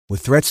With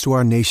threats to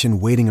our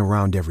nation waiting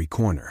around every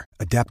corner,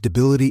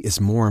 adaptability is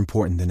more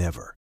important than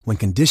ever. When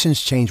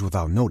conditions change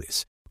without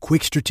notice,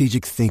 quick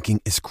strategic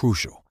thinking is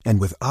crucial.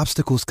 And with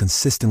obstacles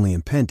consistently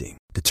impending,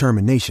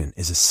 determination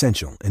is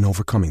essential in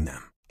overcoming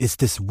them. It's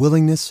this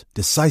willingness,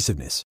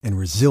 decisiveness, and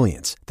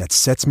resilience that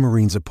sets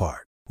Marines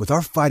apart. With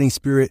our fighting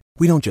spirit,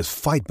 we don't just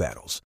fight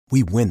battles,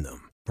 we win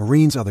them.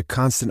 Marines are the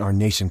constant our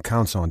nation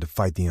counts on to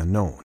fight the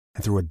unknown.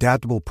 And through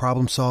adaptable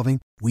problem solving,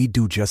 we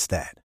do just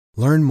that.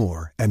 Learn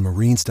more at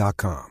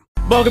marines.com.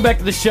 Welcome back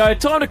to the show.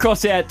 Time to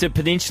cross out to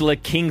Peninsula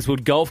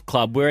Kingswood Golf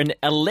Club, where an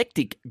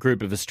eclectic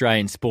group of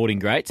Australian sporting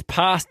greats,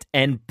 past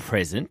and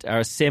present, are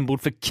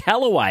assembled for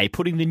Callaway,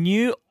 putting the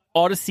new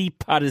Odyssey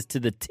putters to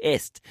the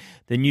test.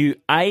 The new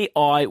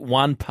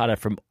AI1 putter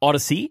from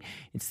Odyssey.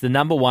 It's the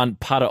number one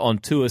putter on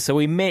tour. So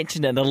we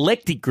mentioned an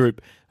eclectic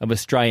group of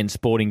Australian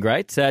sporting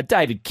greats.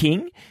 David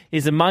King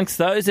is amongst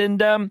those,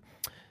 and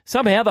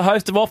somehow the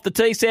host of Off the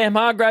Tee, Sam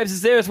Hargreaves,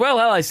 is there as well.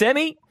 Hello,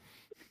 Sammy.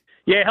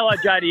 Yeah, hello,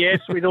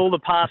 JDS. With all the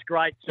past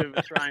greats of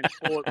Australian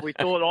sport, we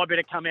thought I'd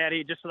better come out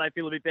here just so they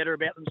feel a bit better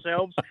about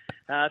themselves.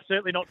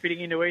 Certainly not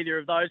fitting into either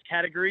of those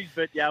categories,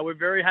 but yeah, we're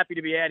very happy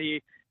to be out here.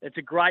 It's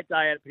a great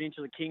day out at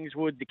Peninsula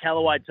Kingswood. The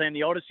Callaway team,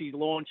 the Odyssey's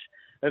launch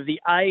of the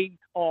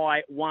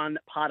AI1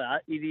 putter.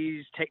 It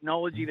is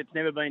technology that's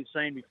never been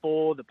seen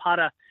before. The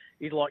putter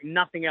is like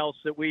nothing else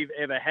that we've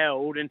ever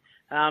held, and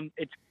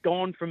it's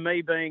gone from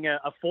me being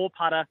a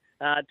four-putter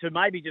to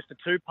maybe just a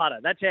two-putter.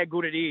 That's how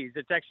good it is.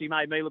 It's actually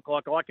made me look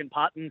like I can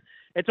putt, and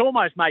it's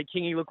almost made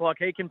Kingy look like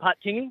he can putt.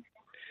 Kingy?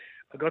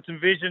 I've got some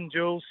vision,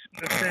 Jules.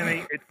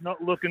 Sammy, it's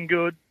not looking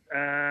good.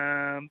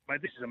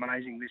 Mate, this is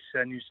amazing,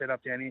 this new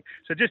setup down here.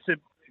 So just to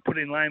put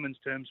it in layman's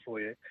terms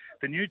for you,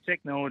 the new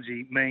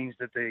technology means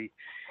that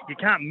you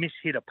can't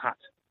miss-hit a putt.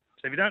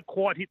 So if you don't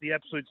quite hit the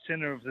absolute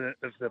centre of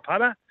the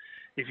putter,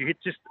 if you hit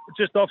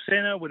just off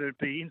centre, whether it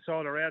be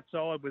inside or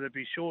outside, whether it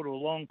be short or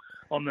long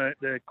on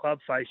the club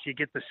face, you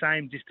get the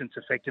same distance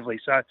effectively.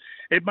 So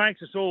it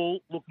makes us all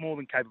look more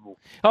than capable.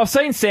 I've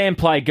seen Sam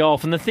play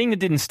golf, and the thing that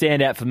didn't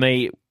stand out for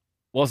me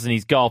wasn't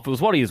his golf, it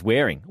was what he was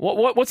wearing.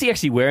 What's he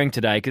actually wearing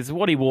today? Because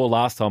what he wore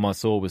last time I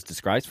saw was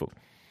disgraceful.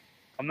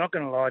 I'm not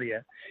going to lie to you.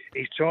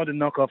 He's tried to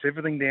knock off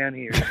everything down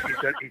here.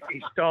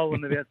 He's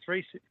stolen about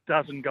 3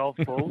 dozen golf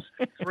balls,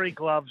 3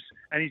 gloves,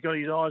 and he's got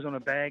his eyes on a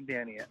bag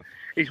down here.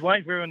 He's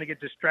waiting for everyone to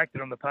get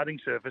distracted on the putting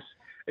surface.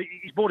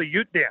 He's brought a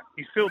ute down.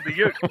 He's filled the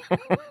ute.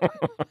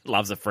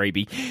 Loves a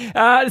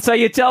freebie. So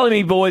you're telling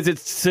me, boys,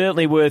 it's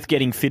certainly worth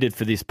getting fitted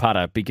for this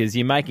putter because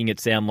you're making it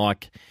sound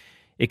like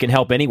it can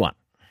help anyone.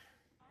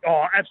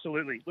 Oh,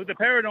 absolutely. Look, the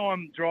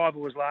Paradigm driver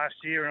was last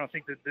year, and I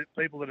think that the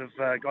people that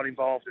have got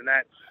involved in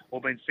that or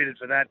been fitted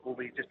for that will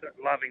be just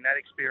loving that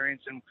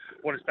experience and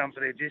what it's done for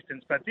their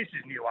distance. But this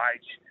is new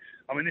age.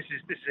 I mean, this is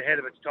ahead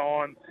of its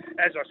time.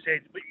 As I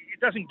said, it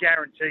doesn't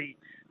guarantee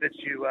that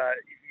you're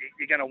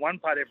going to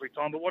one-putt every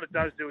time, but what it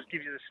does do is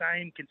give you the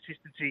same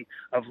consistency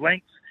of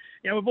length.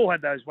 You know, we've all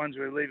had those ones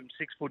where we leave them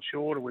 6 foot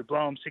short or we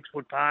blow them 6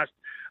 foot past.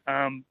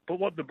 But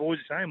what the boys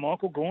are saying,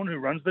 Michael Gaughan, who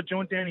runs the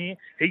joint down here,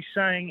 he's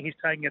saying he's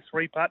taking a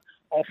 3-putt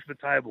off the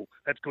table.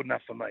 That's good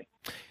enough for me.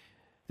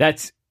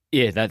 That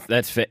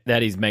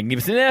is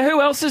magnificent. Now, who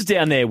else is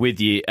down there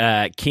with you,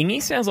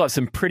 Kingy? Sounds like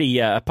some pretty,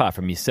 apart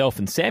from yourself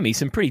and Sammy,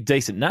 some pretty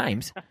decent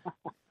names.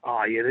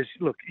 Oh, yeah.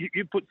 Look,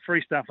 you put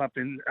free stuff up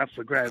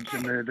for grabs,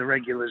 and the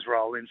regulars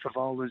roll in.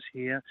 Favola's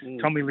here.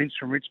 Tommy Lynch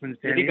from Richmond's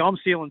down here. I'm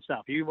stealing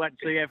stuff. You wait and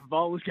see how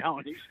Favola's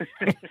going.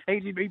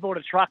 He bought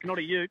a truck, not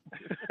a ute.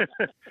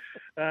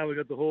 We've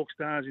got the Hawk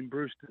Stars in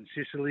Brewston,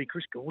 Sicily.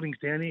 Chris Goulding's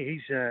down here.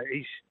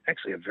 He's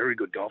actually a very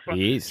good golfer.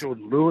 He is.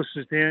 Jordan Lewis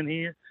is down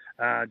here.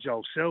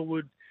 Joel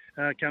Selwood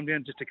come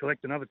down just to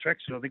collect another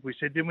tracksuit. I think we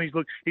said, didn't we?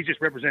 Look, he's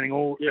just representing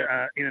all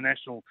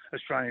international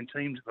Australian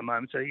teams at the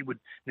moment, so he would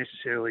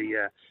necessarily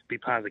be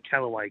part of the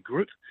Callaway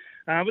group.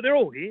 But they're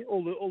all here,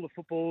 all the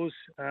footballers.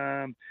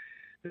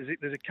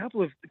 There's a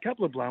couple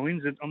of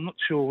blow-ins that I'm not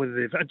sure whether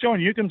they've... John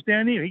Newcomb's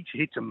down here. He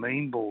hits a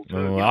mean ball too.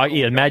 Oh, I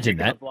imagine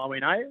that.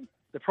 Blow-in, eh?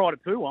 The pride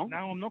of Poowong. No,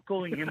 I'm not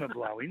calling him a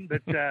blow-in,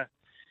 but...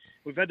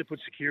 We've had to put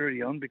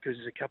security on because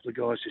there's a couple of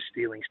guys just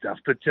stealing stuff.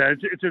 But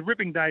it's a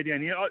ripping day down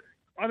here.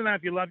 I don't know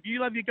if you love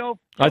your golf?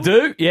 I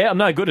do, yeah. I'm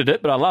no good at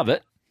it, but I love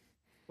it.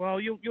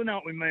 Well, you'll know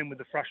what we mean with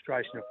the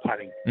frustration of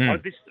putting.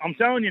 I'm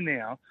telling you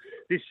now,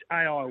 this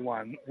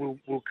AI1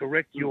 will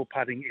correct your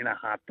putting in a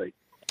heartbeat.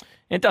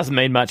 It doesn't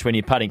mean much when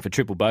you're putting for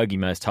triple bogey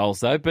most holes,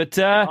 though. But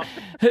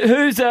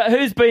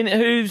who's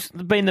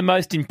been the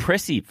most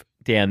impressive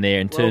down there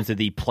in terms of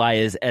the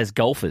players as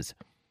golfers?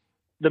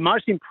 The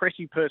most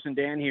impressive person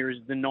down here is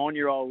the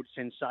 9-year-old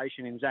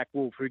sensation in Zach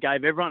Wolf, who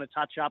gave everyone a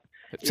touch-up.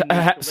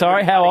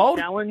 Sorry, how old?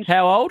 Challenge.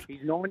 How old?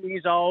 He's 9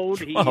 years old.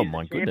 He's my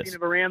champion goodness.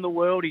 of around the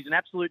world. He's an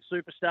absolute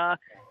superstar.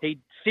 He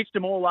stitched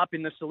them all up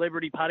in the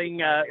celebrity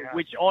putting,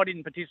 which I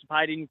didn't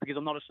participate in because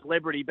I'm not a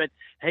celebrity, but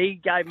he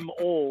gave them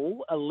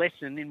all a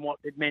lesson in what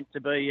it meant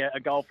to be a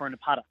golfer and a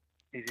putter.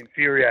 He's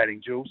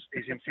infuriating, Jules.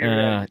 He's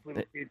infuriating. This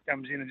little kid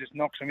comes in and just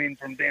knocks him in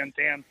from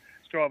downtown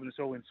driving us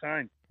all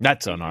insane.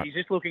 That's all right. He's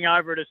just looking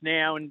over at us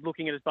now and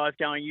looking at us both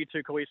going, you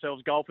two call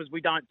yourselves golfers.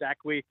 We don't, Zach.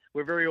 We're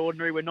very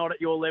ordinary. We're not at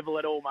your level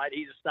at all, mate.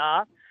 He's a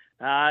star.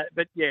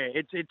 But, yeah,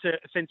 it's a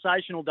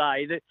sensational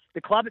day.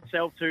 The club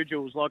itself too,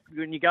 Jules, like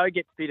when you go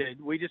get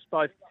fitted, we just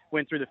both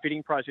went through the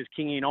fitting process,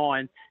 Kingy and I,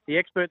 and the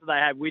expert that they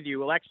have with you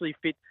will actually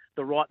fit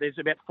there's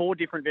about 4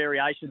 different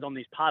variations on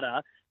this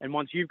putter, and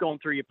once you've gone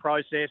through your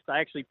process, they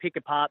actually pick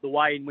apart the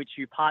way in which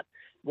you putt,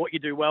 what you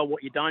do well,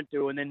 what you don't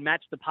do, and then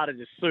match the putter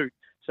to suit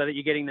so that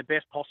you're getting the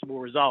best possible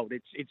result.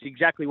 It's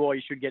exactly why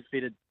you should get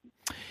fitted.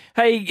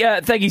 Hey,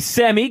 thank you,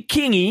 Sammy.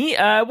 Kingy,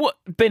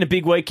 been a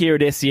big week here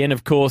at SEN,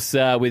 of course,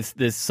 with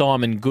the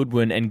Simon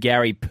Goodwin and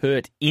Gary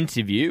Pert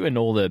interview and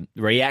all the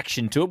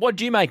reaction to it. What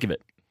do you make of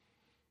it?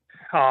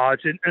 Oh,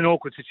 it's an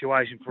awkward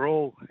situation for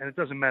all, and it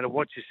doesn't matter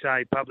what you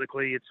say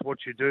publicly, it's what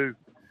you do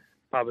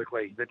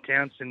publicly that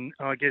counts, and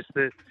I guess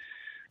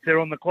they're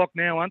on the clock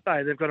now, aren't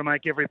they? They've got to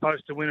make every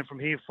post a winner from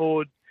here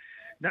forward.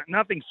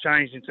 Nothing's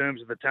changed in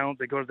terms of the talent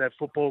they've got at that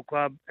football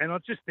club, and I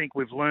just think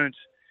we've learnt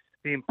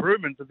the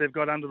improvement that they've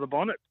got under the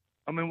bonnet.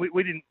 I mean,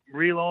 we didn't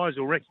realise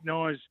or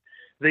recognise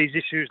these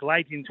issues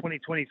late in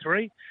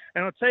 2023,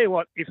 and I'll tell you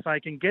what, if they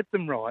can get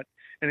them right,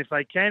 and if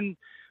they can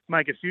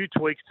make a few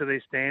tweaks to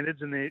their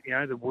standards and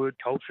the word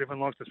culture,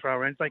 everyone likes to throw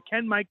around, if they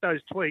can make those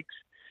tweaks,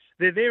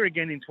 they're there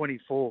again in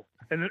 24.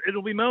 And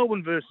it'll be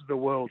Melbourne versus the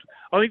world.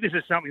 I think this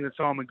is something that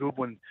Simon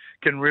Goodwin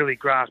can really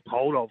grasp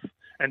hold of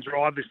and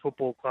drive this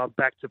football club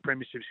back to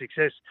premiership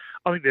success.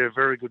 I think they're a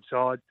very good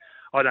side.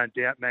 I don't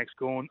doubt Max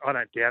Gawn. I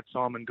don't doubt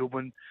Simon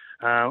Goodwin.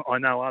 I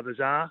know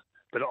others are.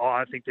 But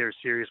I think they're a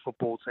serious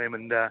football team,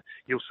 and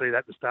you'll see that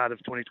at the start of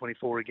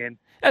 2024 again.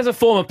 As a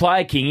former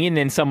player, Kingy, and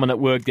then someone that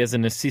worked as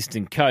an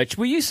assistant coach,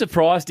 were you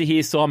surprised to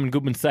hear Simon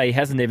Goodwin say he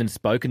hasn't even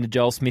spoken to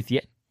Joel Smith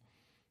yet?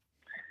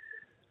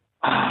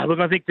 Look,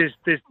 I think there's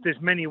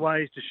many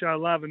ways to show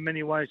love and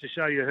many ways to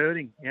show you're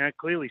hurting. You know,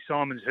 clearly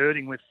Simon's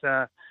hurting with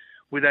that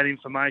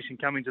information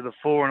coming to the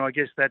fore, and I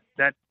guess that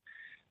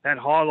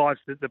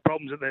highlights the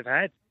problems that they've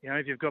had. You know,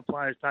 if you've got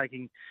players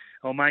taking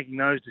or making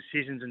those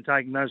decisions and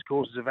taking those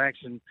courses of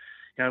action,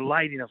 you know,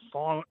 late in a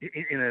final,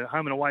 in a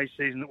home and away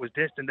season that was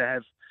destined to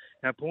have,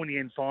 you know, pointy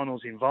end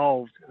finals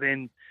involved,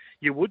 then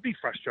you would be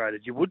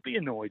frustrated, you would be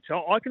annoyed.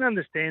 So I can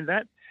understand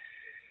that.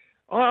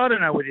 I don't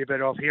know whether you're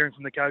better off hearing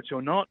from the coach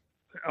or not.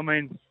 I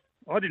mean,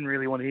 I didn't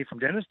really want to hear from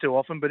Dennis too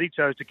often, but he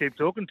chose to keep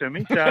talking to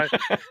me, so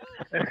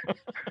it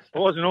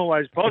wasn't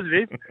always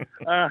positive.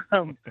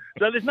 So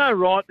there's no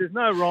right, there's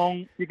no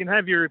wrong. You can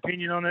have your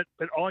opinion on it,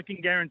 but I can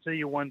guarantee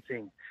you one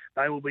thing.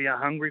 They will be a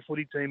hungry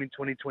footy team in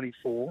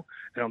 2024,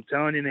 and I'm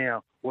telling you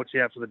now, watch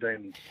out for the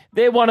Demons.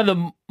 They're one of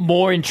the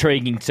more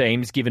intriguing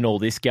teams, given all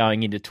this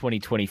going into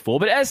 2024.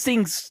 But as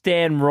things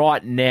stand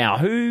right now,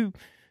 who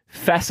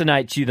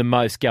fascinates you the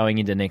most going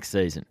into next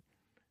season?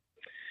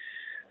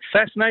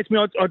 Fascinates me,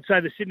 I'd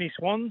say the Sydney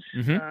Swans.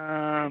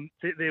 Mm-hmm.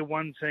 They're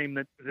one team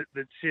that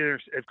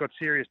have got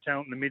serious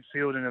talent in the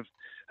midfield and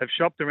have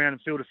shopped around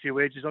and filled a few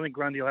edges. I think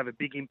Grundy will have a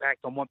big impact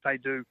on what they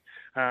do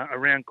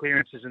around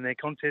clearances and their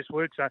contest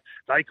work, so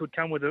they could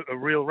come with a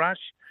real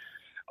rush.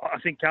 I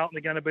think Carlton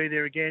are going to be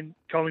there again.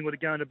 Collingwood are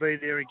going to be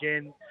there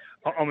again.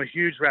 I'm a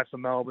huge rat for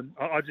Melbourne.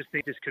 I just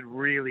think this could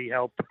really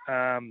help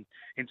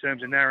in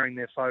terms of narrowing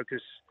their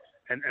focus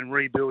and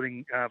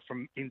rebuilding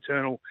from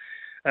internal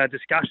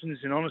discussions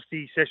and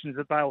honesty sessions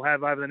that they'll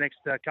have over the next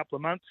couple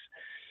of months.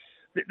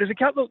 There's a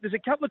couple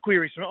of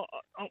queries.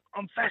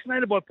 I'm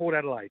fascinated by Port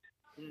Adelaide.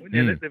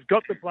 Mm. They've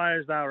got the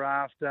players they were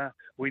after.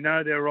 We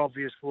know there are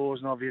obvious flaws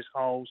and obvious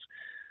holes.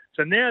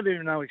 So now there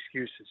are no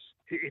excuses.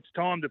 It's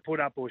time to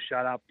put up or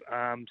shut up.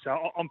 So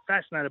I'm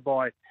fascinated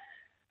by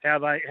how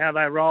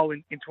they roll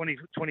in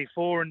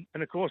 2024, and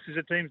of course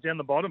there's the teams down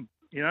the bottom.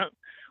 You know,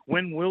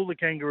 when will the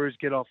Kangaroos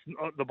get off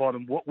the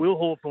bottom? What will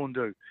Hawthorn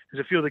do?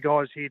 There's a few of the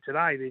guys here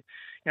today.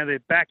 They're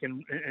back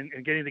and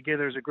getting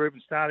together as a group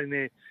and starting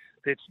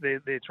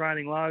their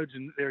training loads,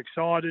 and they're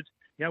excited.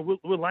 You know,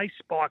 will they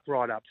spike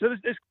right up? So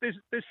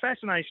there's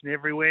fascination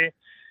everywhere.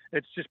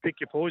 It's just pick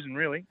your poison,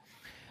 really.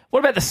 What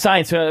about the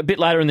Saints? A bit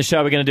later in the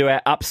show, we're going to do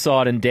our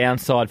upside and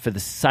downside for the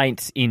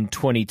Saints in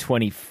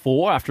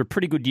 2024 after a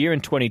pretty good year in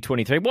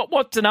 2023.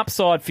 What's an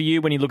upside for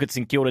you when you look at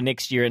St Kilda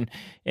next year,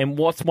 and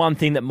what's one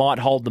thing that might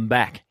hold them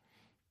back?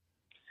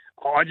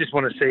 I just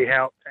want to see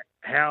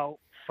how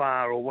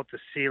far or what the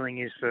ceiling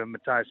is for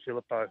Matthias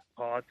Filippo.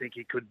 I think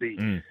he could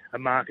be a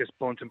Marcus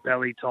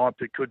Bontempelli type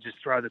that could just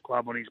throw the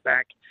club on his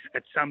back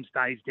at some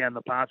stage down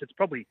the path. It's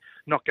probably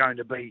not going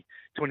to be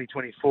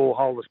 2024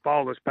 holeless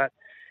bowlers, but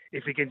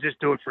if he can just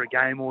do it for a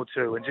game or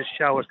two and just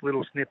show us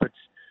little snippets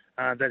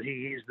that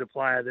he is the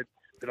player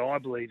that I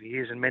believe he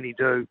is, and many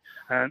do.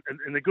 And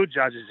the good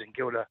judges in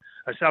Kilda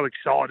are so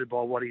excited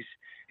by what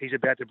he's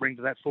about to bring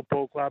to that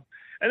football club.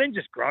 And then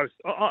just growth.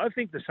 I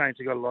think the Saints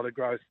have got a lot of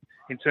growth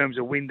in terms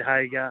of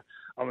Windhager.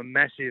 I'm a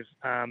massive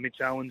Mitch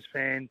Owens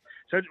fan.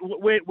 So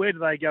where do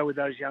they go with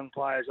those young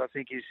players, I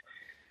think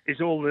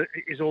is all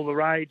the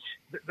rage.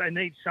 They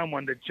need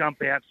someone to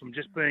jump out from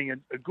just being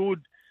a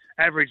good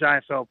average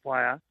AFL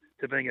player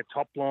to being a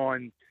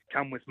top-line,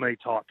 come-with-me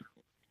type.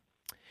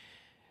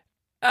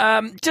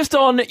 Just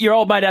on your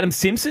old mate Adam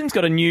Simpson's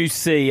got a new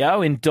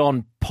CEO in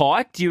Don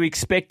Pike. Do you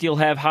expect you'll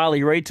have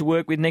Harley Reid to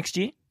work with next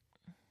year?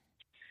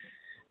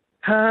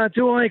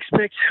 Do I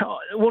expect?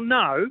 Well,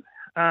 no.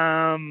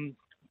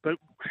 But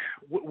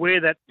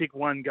where that pick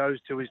one goes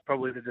to is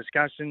probably the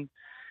discussion.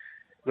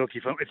 Look,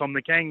 if I'm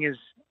the Kangas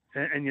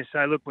and you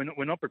say, look,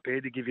 we're not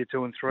prepared to give you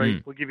 2 and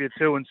 3. We'll give you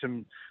 2 and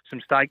some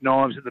steak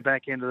knives at the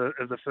back end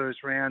of the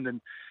first round,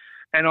 and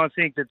I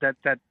think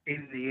that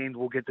in the end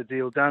will get the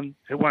deal done.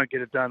 It won't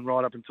get it done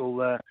right up until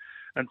the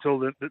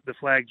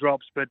flag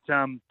drops, but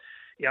I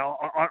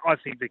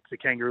think the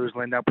Kangaroos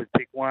will end up with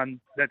pick 1.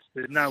 There's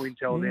no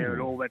intel there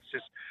at all. That's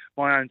just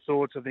my own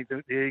thoughts. I think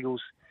the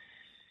Eagles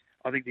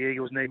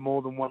need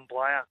more than one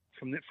player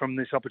from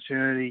this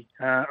opportunity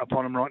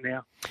upon them right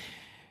now.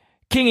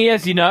 Kingy,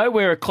 as you know,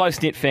 we're a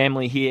close-knit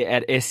family here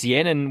at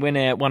SEN, and when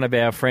one of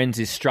our friends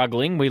is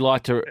struggling, we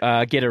like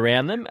to get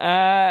around them.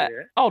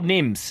 Old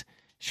Nims,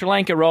 Sri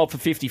Lanka rolled for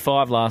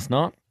 55 last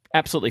night,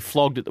 absolutely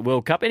flogged at the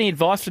World Cup. Any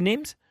advice for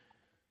Nims?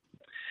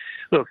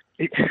 Look,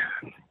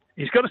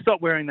 he's got to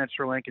stop wearing that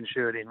Sri Lankan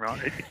shirt in,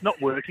 right? It's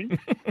not working.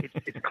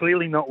 It's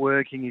clearly not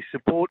working. His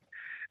support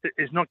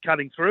is not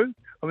cutting through.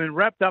 I mean,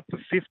 wrapped up for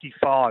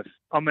 55.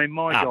 I mean,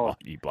 my God.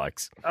 You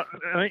blokes.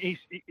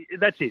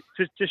 That's it.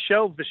 Just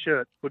shelve the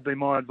shirt would be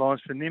my advice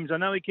for Nims. I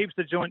know he keeps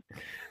the joint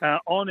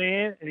on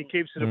air and he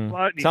keeps it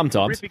afloat.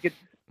 Sometimes.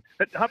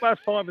 At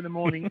 5:30 in the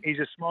morning, he's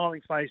a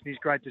smiling face and he's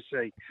great to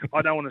see.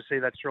 I don't want to see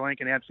that Sri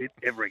Lankan outfit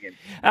ever again.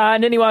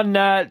 And anyone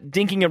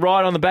dinking a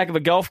ride on the back of a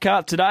golf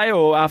cart today,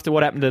 or after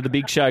what happened to the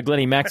big show,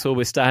 Glennie Maxwell,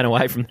 we're staying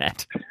away from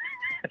that?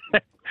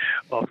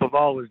 Oh,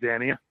 Favola's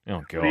down here.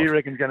 Oh, God. What do you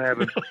reckon's going to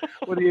happen?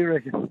 What do you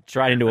reckon?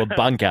 Straight into a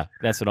bunker.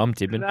 That's what I'm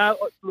tipping. No,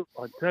 look,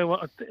 I tell you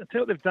what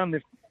they've done.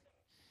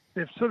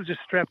 They've sort of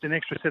just strapped an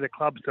extra set of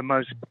clubs to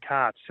most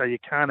carts, so you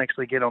can't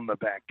actually get on the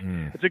back.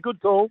 It's a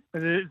good call.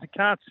 The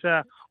cart's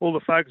all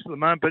the focus at the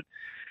moment, but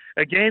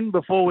again,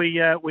 before we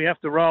have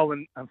to roll,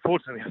 and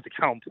unfortunately we have to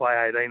go and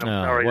play 18.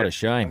 I'm sorry. What a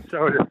shame.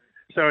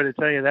 I'm sorry to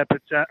tell you that,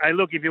 but hey,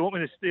 look, if you want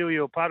me to steal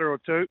you a putter or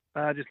two,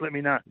 just let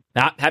me know.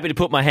 Happy to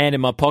put my hand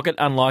in my pocket,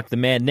 unlike the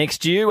man next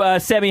to you.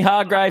 Sammy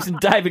Hargreaves and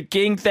David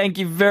King, thank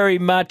you very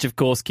much. Of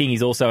course, King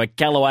is also a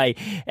Callaway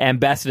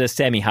ambassador.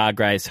 Sammy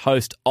Hargreaves,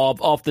 host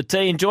of Off the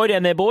Tee. Enjoy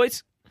down there,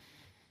 boys.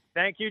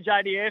 Thank you,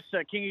 JDS.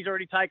 Kingy's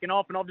already taken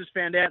off, and I've just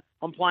found out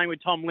I'm playing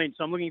with Tom Lynch.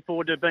 So I'm looking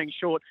forward to being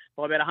short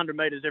by about 100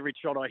 metres every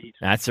shot I hit.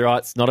 That's right.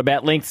 It's not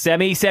about length,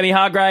 Sammy. Sammy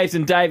Hargreaves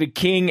and David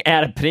King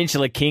out of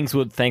Peninsula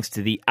Kingswood, thanks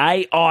to the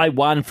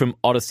AI1 from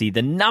Odyssey,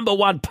 the number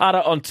one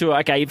putter on tour.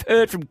 Okay, you've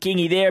heard from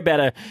Kingy there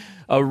about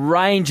a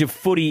range of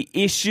footy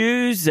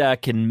issues.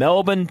 Can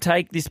Melbourne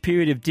take this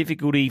period of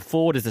difficulty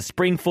forward as a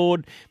spring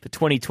forward for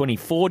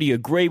 2024? Do you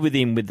agree with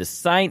him with the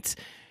Saints?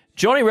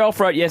 Johnny Ralph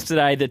wrote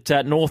yesterday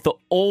that North are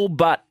all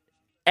but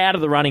out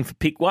of the running for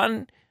pick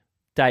 1.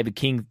 David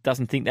King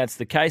doesn't think that's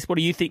the case. What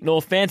do you think,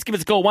 North fans? Give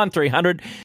us a call, 1300